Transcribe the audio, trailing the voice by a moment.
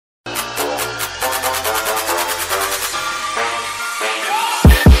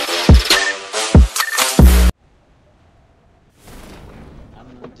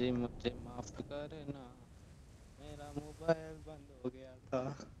भाई मुझे माफ करना, मेरा मोबाइल बंद हो गया था।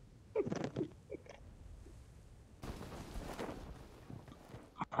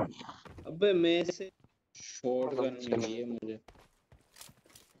 अबे मैं से शॉटगन मिली है मुझे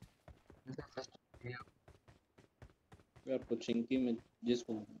यार। पुचिंकी में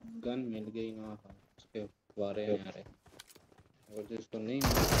जिसको गन मिल गई ना उसके बारे में यार, और जिसको नहीं आ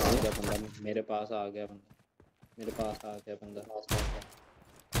गया बंदा, मेरे पास आ गया बंदा, मेरे पास आ गया बंदा।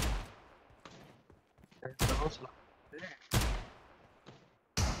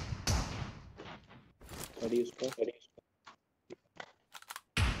 पड़ी उसको,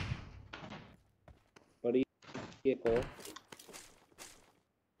 पड़ी एक और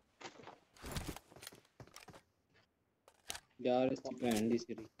यार, इसकी भैंड दी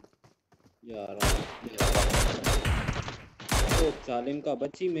सिरी यार। तो चालिम का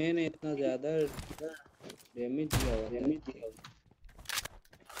बच्ची मैंने इतना ज्यादा डैमेज दिया हुआ था।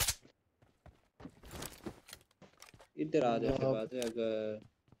 इधर आ जा फिर, बात है अगर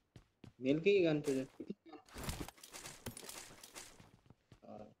मिल गई गन तुझे।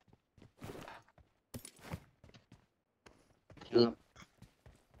 यहाँ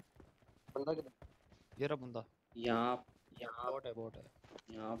बंदा किधर? ये रहा बंदा। यहाँ बोट है, बोट है।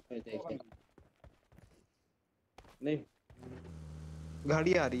 यहाँ पे देखे नहीं।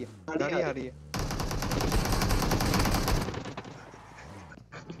 गाड़ी आ रही है, गाड़ी आ रही है।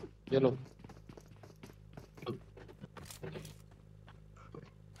 ये लो।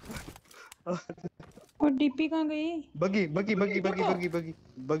 और डीपी कहाँ गई? बगी बगी बगी बगी बगी बगी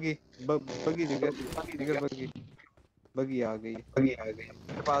बगी बगी जिगर जिगर बगी बगी आ गई, बगी आ गई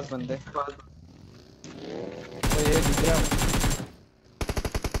मेरे पास बंदे। तो ये दिख रहा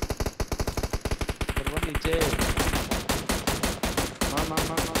वो नीचे। मार मार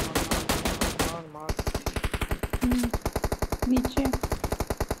मार मार मार मार मार। नीचे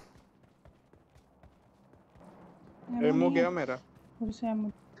एमो गया मेरा, और से एमो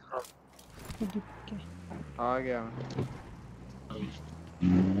के आ गया मैं।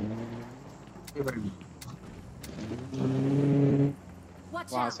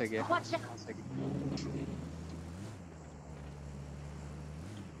 वहां से गया।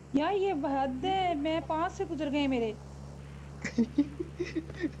 यार ये हद है, मैं पास से गुजर गए मेरे।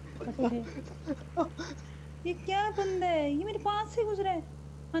 ये क्या बंदा है, ये मेरे पास से गुजरा है।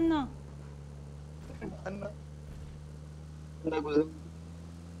 अन्ना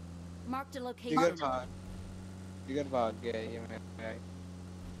Marked a जिगर location. भाग, जिगर भाग गया ये मेरा।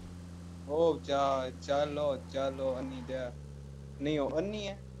 ओ जा चलो चलो अन्नी दे। नहीं हो अन्नी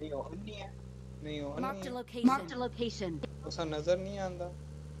है, नहीं हो अन्नी है, नहीं हो अन्नी Marked a है। location. Marked a location. उसा नजर नहीं आंदा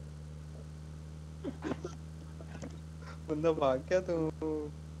बंदा भाग गया तो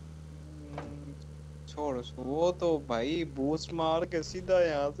छोड़ उसको। वो तो भाई बूस्ट मार के सीधा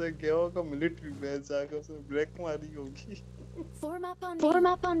यहाँ से गया होगा मिलिट्री बेस, जाकर उसने ब्रेक मारी होगी। Form up on me. Form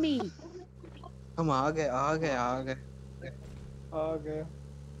up on me. हम आ गए आ गए आ गए आ गए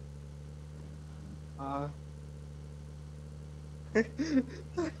आ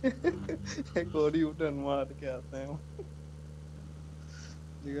एक और ही उठन मार के आते हैं।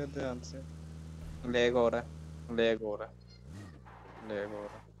 जिगर ध्यान से। लेग हो रहा है, लेग हो रहा है, लेग हो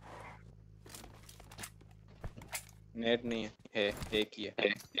रहा है। नेट नहीं है एक ही है।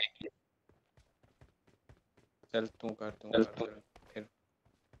 चल तू कर फिर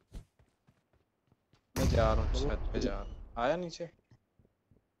मैं जा रहा हूँ, छत पे जा रहा हूँ। आया नीचे।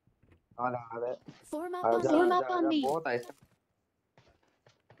 Form up on me. Form up on me. बहुत ऐसा।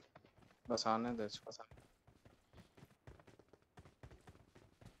 बस आने दे इसको।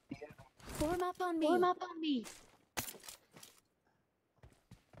 Form up on me. Form up on me.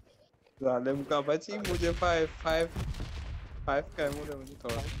 जालिम का बची मुझे फाइव का है मुझे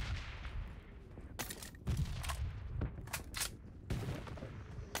थोड़ा।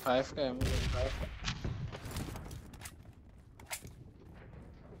 फाइव का है मुझे।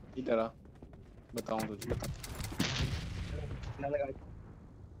 इधर आ, बताऊं तुझे।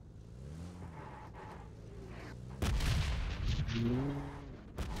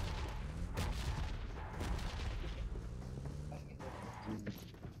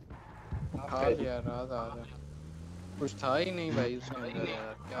 हाल यार रात आ रहा, कुछ था ही नहीं भाई उसके अंदर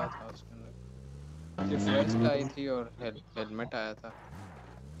यार। क्या था उसके अंदर? सिर्फ वेस्ट आई थी और हेलमेट आया था।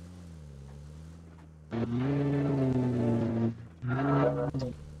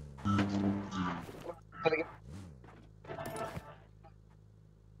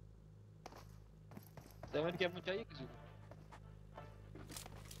 सेवन क्या चाहिए किसी को?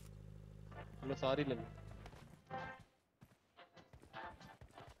 मतलब सारी ले लो।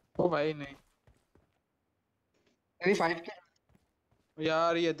 ओ भाई नहीं, मेरी फाइव की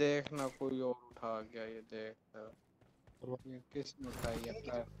यार ये देखना कोई और उठा गया, ये देख ये किसने उठाई है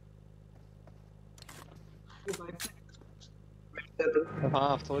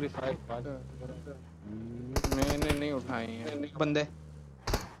हाँ सॉरी 5 5 मैंने नहीं उठाई है बंदे।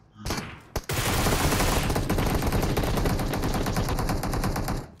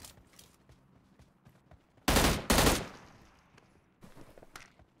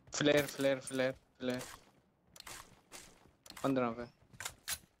 फ्लेयर फ्लेयर फ्लेयर फ्लेयर 15 पे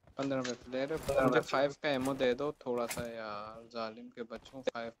फ्लेयर है। मुझे 5 का एमो दे दो थोड़ा सा यार, जालिम के बच्चों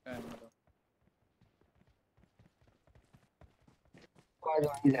 5 का एमो दो।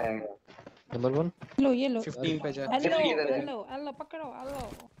 नंबर 1 लो ये लो 15 पे जा। हेलो हेलो हेलो पकड़ो हेलो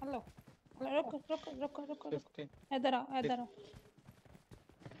हेलो हेलो, रुको रुको रुको रुको रुको 15 इधर आओ इधर आओ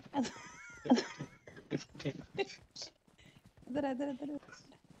 15 इधर इधर इधर।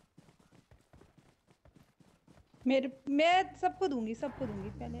 मैं सबको दूंगी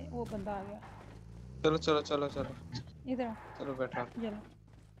पहले वो बंदा आ गया। चलो चलो चलो चलो इधर आओ चलो बैठो चलो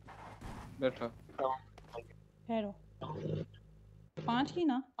बैठो। ठहरो। 5 की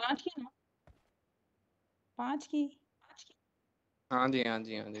ना 5 की। हाँ जी हाँ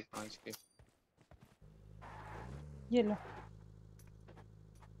जी हाँ जी 5 के। ये लो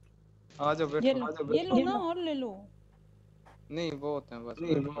आ जाओ ये बैठो। लो ये लो ना और ले लो। नहीं बहुत है बस।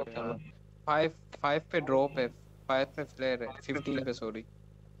 5 पे ड्रॉप है, 5 पे फ्लेयर है, 15 पे सॉरी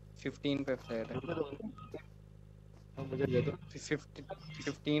 15 पे फ्लेयर है, मुझे दे दो।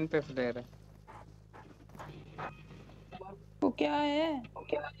 15 पे फ्लेयर है। वो क्या है?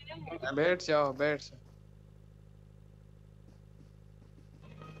 बैठ जाओ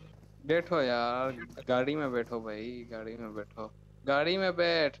बैठो यार, गाड़ी में बैठो भाई, गाड़ी में बैठो, गाड़ी में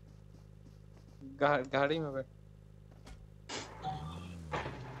बैठ, गाड़ी में बैठ।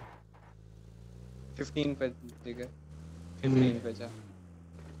 15 पे ठीक है, 15 पे जा।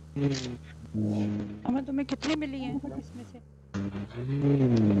 हमें तुम्हें कितनी मिली है इसमें से?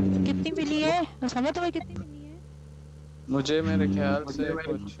 कितनी मिली है? हमें तुम्हें कितनी मिली है? मुझे मेरे ख्याल से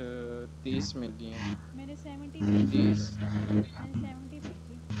कुछ 30 मिली हैं। मैंने 70 30 मैंने 70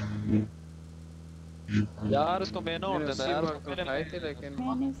 फेंकी। यार उसको मैंने और मैंने देना उसी यार वक्त उठाई थी लेकिन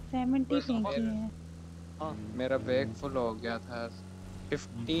मैंने 70 फेंकी है। हाँ मेरा बैग फुल हो गया था।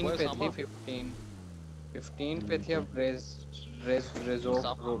 15 पे थी 15 पे थी, अब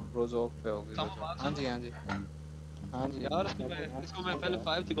रोजोक पे हो गई। हाँ जी हाँ जी हाँ जी यार इसको मैं पहले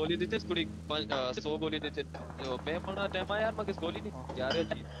 5 की गोली दी थी, इसको 100 गोली दी थी। तो मैं पड़ा टाइम आया यार, मैं किस गोली नहीं यार है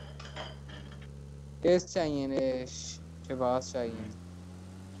जी। केस चाहिए ने, शहबाज चाहिए।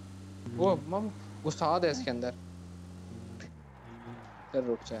 वो मम उस्ताद है इसके अंदर। चल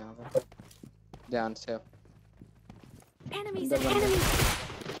रुक जा यहाँ पर, ध्यान से अब। Enemies अंदर ahead! बंदे।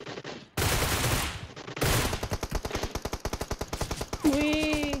 वे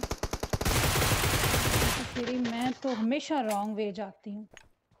तेरी मैं तो हमेशा रॉन्ग वे जाती हूँ।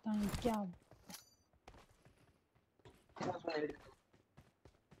 क्या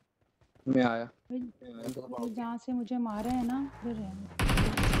मैं आया। जहाँ से मुझे मारे है ना उधर है।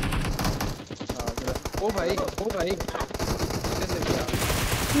 ओ भाई कैसे दिया?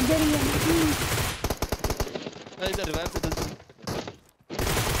 इधर ही है। इधर रिवाइव कर दो।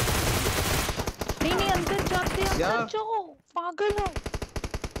 नहीं अंदर जाते यार। अंदर जाओ, पागल हो।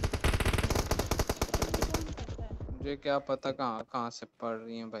 मुझे क्या पता कहाँ से पड़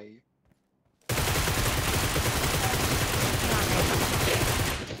रही हैं भाई।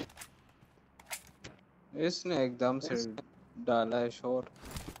 इसने एकदम से डाला है शॉट।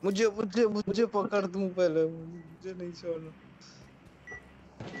 मुझे पकड़ दूं पहले, मुझे नहीं छोड़ना।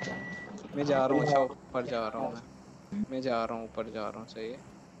 मैं जा रहा हूँ, अच्छा ऊपर जा रहा हूँ मैं जा रहा हूँ ऊपर जा रहा हूँ, सही है।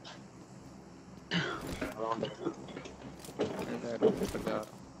 मैं डायरेक्ट ऊपर जा रहा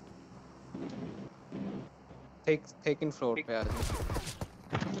हूँ। सेकंड फ्लोर पे आ जाओ।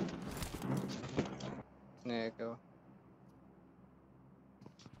 नहीं क्या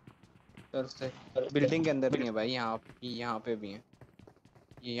चल से बिल्डिंग के अंदर भी है भाई, यहाँ पे भी है,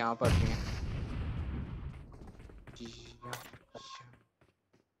 ये यहाँ पर भी है।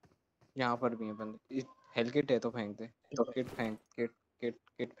 यहाँ पर भी है बंदे। हेलकिट है तो फेंक दे, किट फेंक,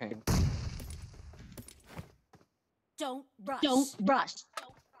 किट फेंक। Don't rush.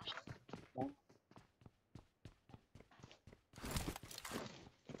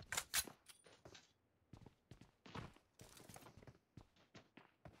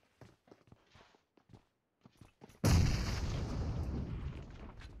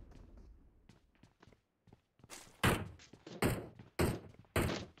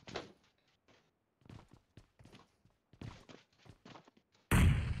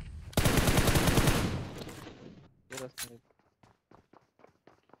 ये रास्ते में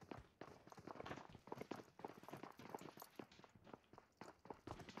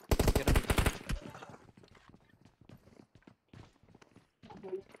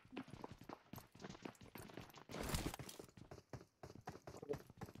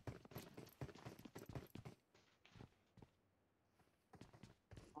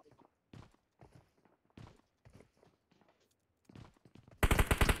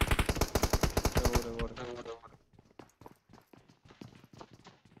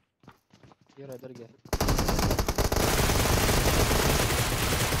ये रहा, इधर गया।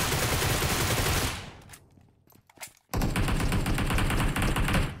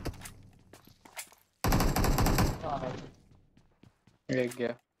 एक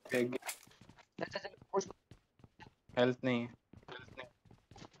गया, एक गया। हेल्थ नहीं है।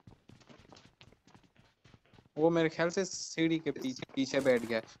 वो मेरे ख्याल से सीढ़ी के पीछे पीछे बैठ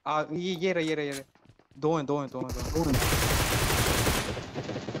गया। ये रहा, ये रहा, ये रहा। दो हैं, दो हैं, दो हैं, दो हैं।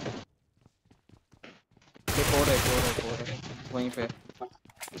 एक और है, एक और है, एक और है। वहीं पे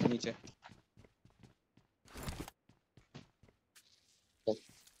नीचे।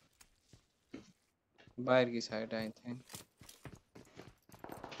 बाहर की साइड आई थिंक।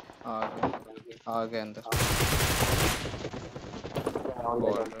 आ गए अंदर।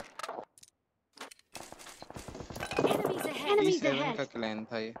 Border Enemies ahead. Enemies E7 ahead. का क्लैन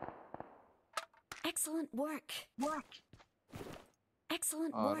था ये। Excellent work.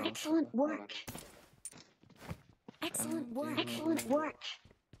 Excellent आ work. रहा हूँ Excellent सुबह। work. Excellent work. Excellent work.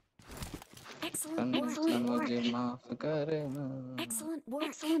 Excellent work. Excellent work. मुझे माफ करना। Excellent work.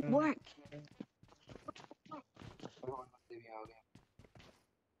 Excellent work.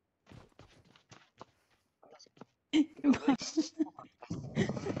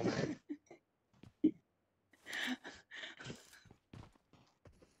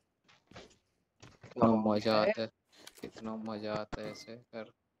 कितना मजा आता है, कितना मजा आता है ऐसे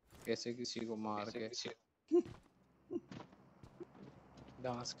कर, कैसे किसी को मार के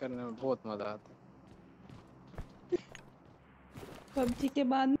डांस करने में बहुत मजा आता है। पबजी के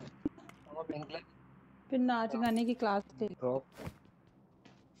बाद फिर नाच गाने की क्लास ले। ड्रॉप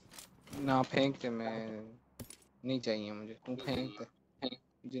ना फेंक दे, मैं नहीं चाहिए मुझे, तू फेंक दे,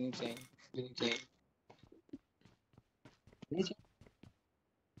 मुझे नहीं चाहिए,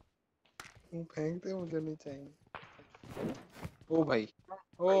 तू फेंक दे, मुझे नहीं चाहिए। ओ भाई,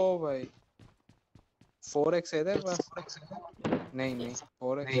 ओ भाई, 4x है तेरे पास? नहीं नहीं,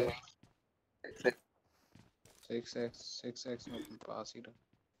 4x है। 6x में पास ही रहा।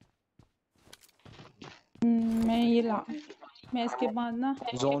 मैं ये ला, मैं इसके बाद ना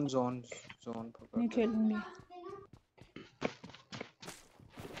जोन जोन जोन पकड़ नहीं ले। खेलूंगी।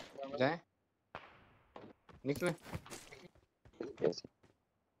 जाए निकले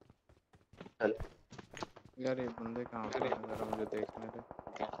यार, ये बंदे कहाँ पर हैं, जरा मुझे देखने दे।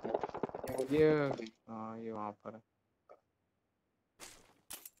 ये हाँ, ये वहाँ पर है।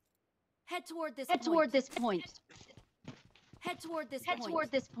 Head toward this point. Toward this point. Head toward this point. Head toward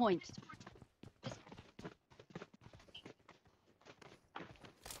this point.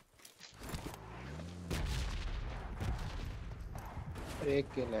 एक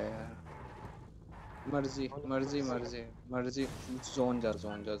किल है यार। मर्जी मर्जी मर्जी मर्जी। जोन जा,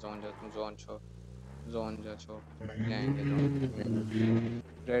 जोन जा, जोन जा, तुम जोन छोड़, जोन जा, छोड़ जाएंगे जोन।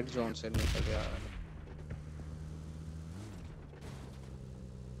 रेड जोन से निकल यार।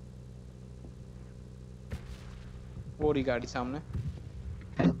 वो रही गाड़ी सामने,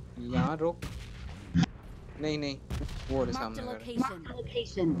 यहाँ रुक। नहीं नहीं, वो रही Marked a सामने गाड़ी।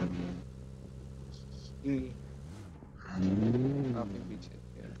 location. काफी पीछे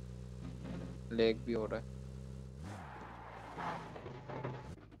लेग भी हो रहा है,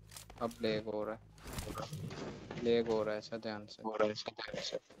 अब लेग हो रहा है, लेग हो रहा है। अच्छा ध्यान से,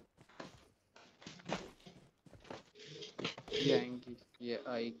 ये आएंगी, ये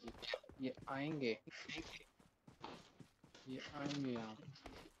आएगी, ये आएंगे, ये आएंगे यहाँ।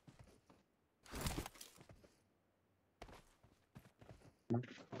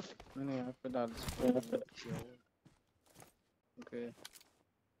 मैंने यहाँ पे डाल किया। Okay,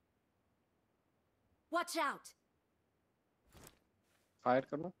 Watch out. फायर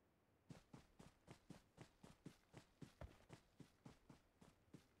करो।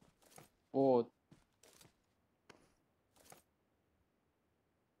 ओ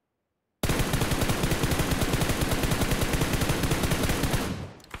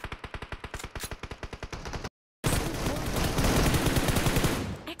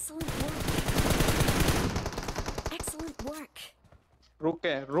Excellent work. Excellent work. रुक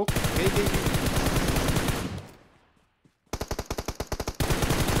है, रुक गई।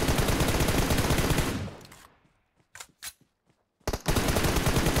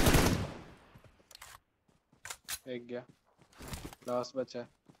 एक गया, लास्ट बचा है।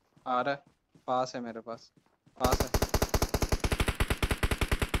 आ रहा है, पास है, मेरे पास पास है।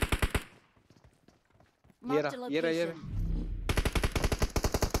 ये Marked a रहा, ये रहा, ये location. रहा।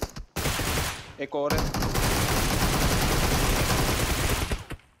 एक और है।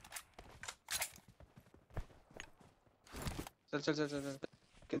 चल चल चल चल चल।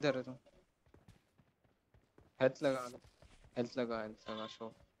 किधर है तुम? हेल्थ लगा लो, हेल्थ लगा, हेल्थ लगा।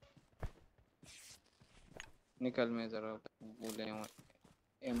 शो निकल में जरा वो ले आऊं,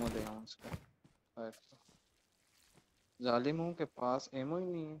 एमो ले आऊं उसका 5 का। जालिमों के पास एमो ही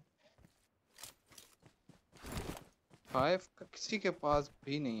नहीं है 5 का, किसी के पास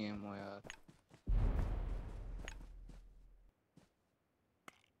भी नहीं है एमो यार।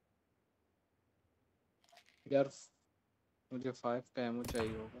 यार मुझे 5 का एमो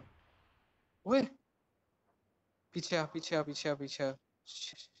चाहिए होगा। ओए पीछे आ पीछे आ पीछे आ पीछे आ।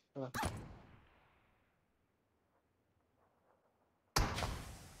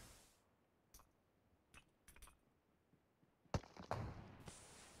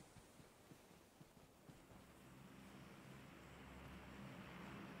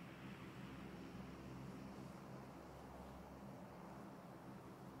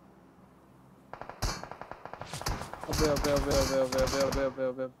 अबे अबे अबे अबे अबे अबे अबे अबे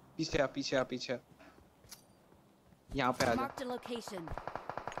अबे पीछे आ पीछे आ पीछे आ। यहाँ पे आ जा, Marked a location.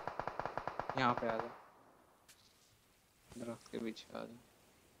 यहाँ पे आ जा, दरख्त के पीछे आ जा।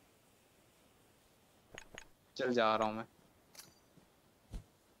 चल जा रहा हूँ मैं,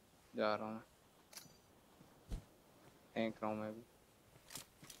 जा रहा हूँ मैं, फेंक रहा हूँ मैं भी।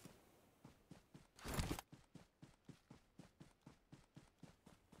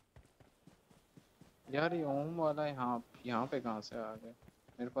 यार ये ओम वाला यहाँ पे कहाँ से आ गया?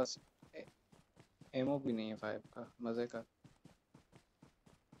 मेरे पास एमो भी नहीं है 5 का। मजे का।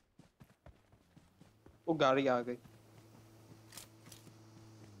 वो गाड़ी आ गई,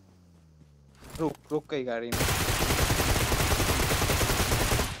 रुक रुक गई गाड़ी में।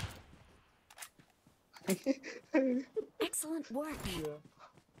 Excellent work.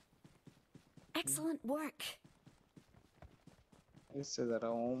 Excellent work. इससे जरा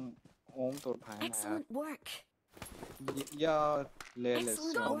ओम तो उठाए ना यार। Excellent work. यार ले ले Excellent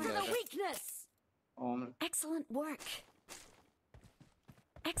इससे ओम work. ले The ले weakness. ओम। Excellent work.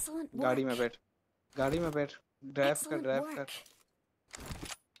 Excellent गाड़ी में work. बैठ, गाड़ी में बैठ, ड्राइव कर Excellent ड्राइव कर। work.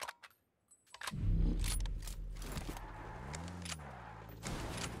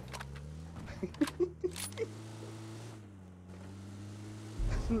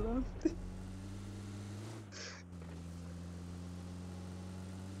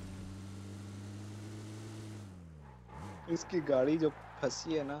 इसकी गाड़ी जो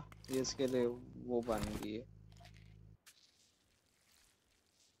फंसी है ना, ये इसके लिए वो बन गई है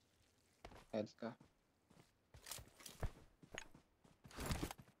हेल्थ का।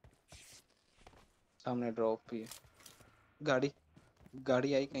 सामने ड्रॉप भी है। गाड़ी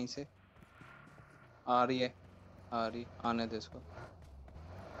गाड़ी आई कहीं से, आ रही है, आ रही, आने दे इसको।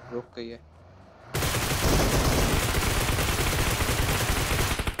 रुक गई है।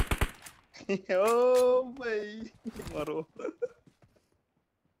 ओ भाई मरो।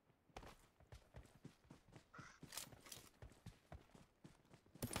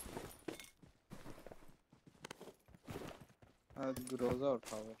 आज ग्रोजा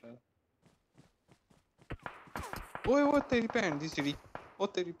उठा बेटा। ओए ओए तेरी भैन दी सिरी, ओ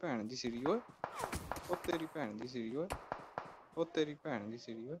तेरी भैन दी सिरी, ओए ओ तेरी भैन दी सिरी, ओए ओ तेरी भैन दी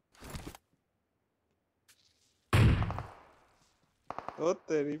सिरी, ओए ओ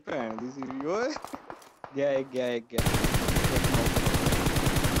तेरी भैन दी सिरी, ओए। गया एक गया।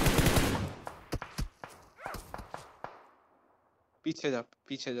 पीछे जा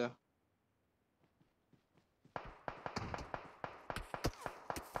पीछे जा।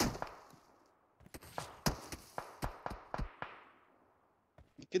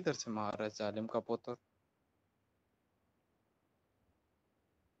 किधर से मार रहा है जालिम का पुत्र?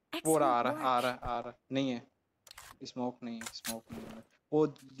 वो Excellent आ रहा work. नहीं है, स्मोक नहीं है, स्मोक नहीं है। वो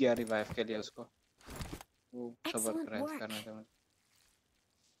गया रिवाइव के लिए उसको, वो सबर Excellent करने work. थे मुझे।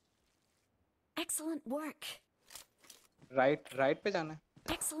 Excellent work. राइट पे जाना है।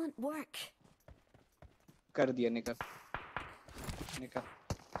 Excellent work. कर दिया, निकल निकल।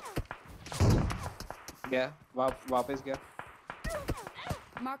 गया वापस गया।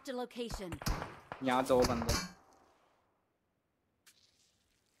 Marked a location. यहाँ 2 बंदे।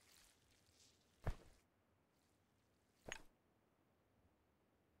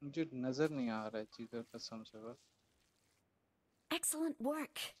 मुझे नजर नहीं आ रहा है चीज़ कसम से बस। Excellent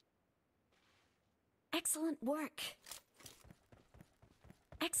work. Excellent work.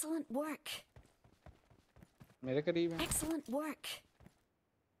 Excellent work. मेरे करीब है। Excellent work.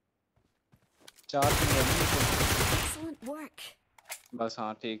 4 बंदे। Excellent work. बस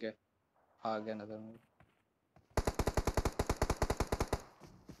हाँ ठीक है, आ गया नजर में।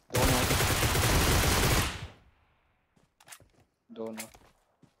 दोनों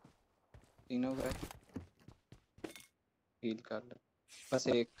तीनों गए। हील कर ले, बस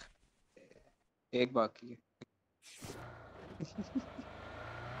एक बाकी है।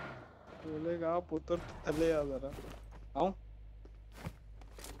 बोलेगा पुत्र थले आ जरा आऊं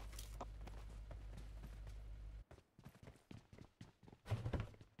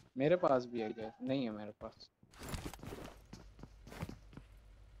मेरे पास भी है क्या नहीं है मेरे पास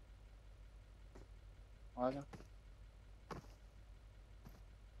आ जा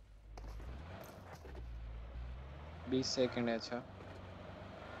 20 सेकंड है अच्छा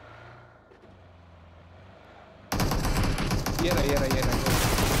ये रहा